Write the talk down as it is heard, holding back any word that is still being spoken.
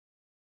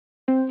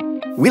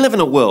We live in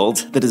a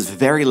world that is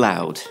very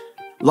loud,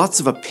 lots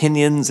of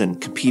opinions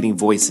and competing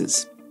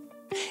voices.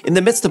 In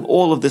the midst of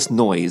all of this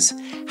noise,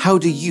 how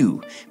do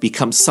you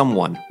become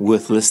someone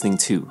worth listening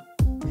to?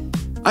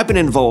 I've been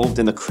involved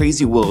in the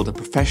crazy world of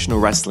professional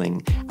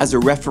wrestling as a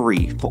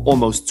referee for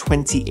almost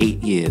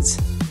 28 years,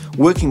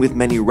 working with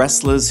many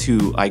wrestlers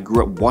who I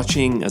grew up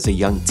watching as a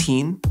young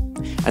teen,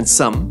 and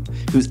some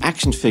whose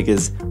action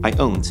figures I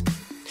owned.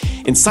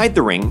 Inside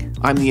the ring,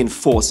 I'm the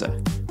enforcer,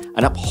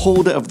 an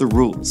upholder of the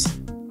rules,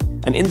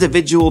 an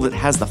individual that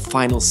has the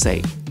final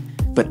say.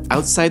 But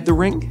outside the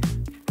ring,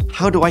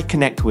 how do I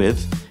connect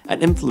with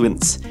and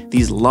influence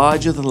these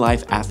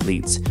larger-than-life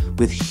athletes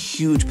with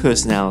huge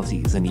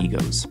personalities and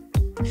egos?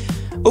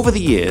 Over the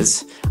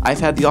years,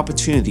 I've had the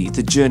opportunity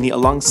to journey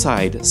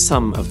alongside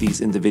some of these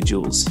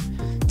individuals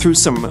through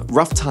some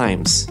rough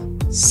times,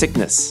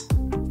 sickness,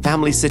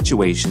 family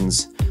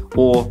situations,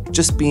 or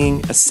just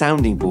being a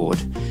sounding board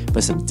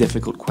for some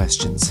difficult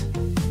questions.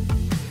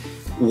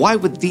 Why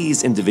would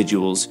these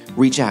individuals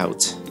reach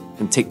out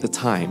and take the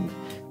time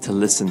to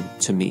listen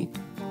to me?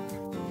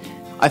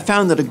 I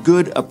found that a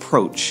good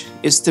approach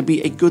is to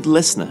be a good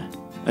listener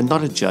and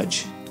not a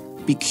judge.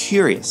 Be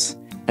curious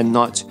and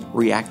not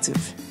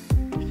reactive.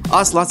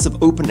 Ask lots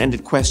of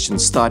open-ended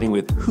questions starting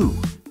with who,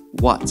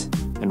 what,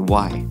 and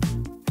why.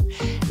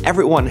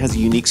 Everyone has a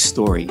unique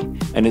story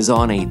and is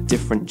on a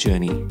different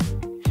journey.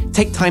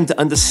 Take time to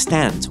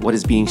understand what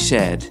is being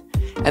shared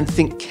and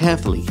think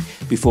carefully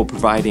before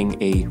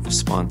providing a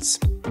response.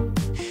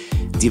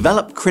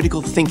 Develop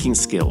critical thinking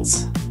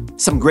skills.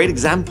 Some great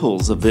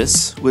examples of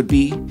this would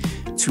be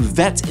to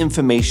vet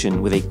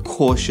information with a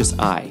cautious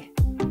eye.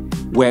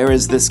 Where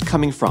is this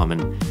coming from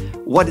and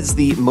what is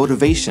the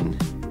motivation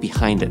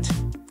behind it?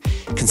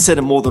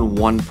 Consider more than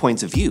one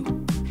point of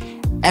view.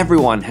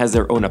 Everyone has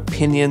their own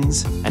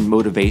opinions and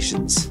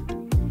motivations.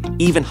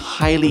 Even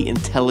highly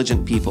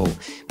intelligent people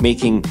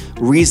making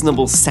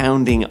reasonable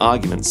sounding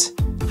arguments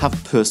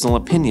have personal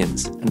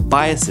opinions and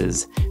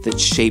biases that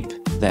shape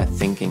their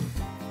thinking.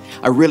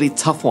 A really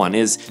tough one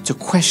is to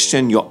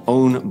question your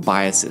own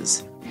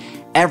biases.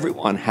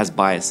 Everyone has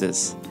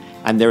biases,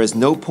 and there is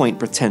no point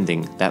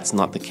pretending that's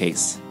not the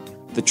case.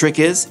 The trick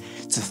is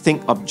to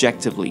think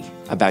objectively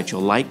about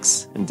your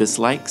likes and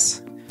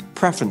dislikes,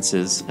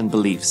 preferences and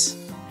beliefs,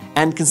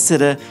 and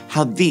consider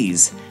how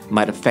these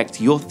might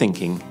affect your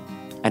thinking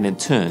and in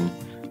turn,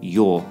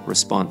 your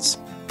response.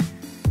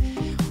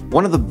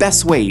 One of the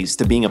best ways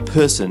to being a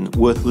person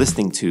worth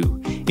listening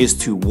to is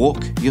to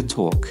walk your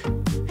talk.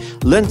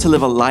 Learn to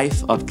live a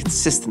life of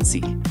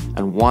consistency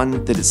and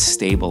one that is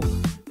stable.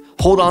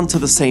 Hold on to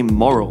the same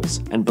morals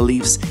and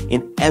beliefs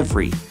in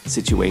every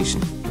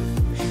situation.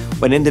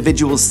 When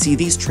individuals see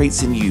these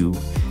traits in you,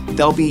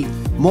 they'll be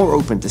more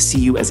open to see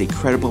you as a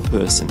credible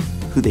person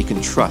who they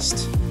can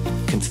trust,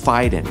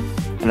 confide in,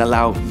 and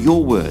allow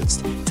your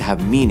words to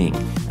have meaning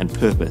and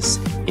purpose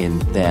in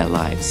their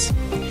lives.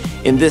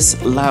 In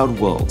this loud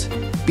world,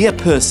 be a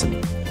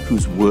person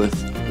who's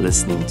worth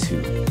listening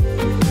to.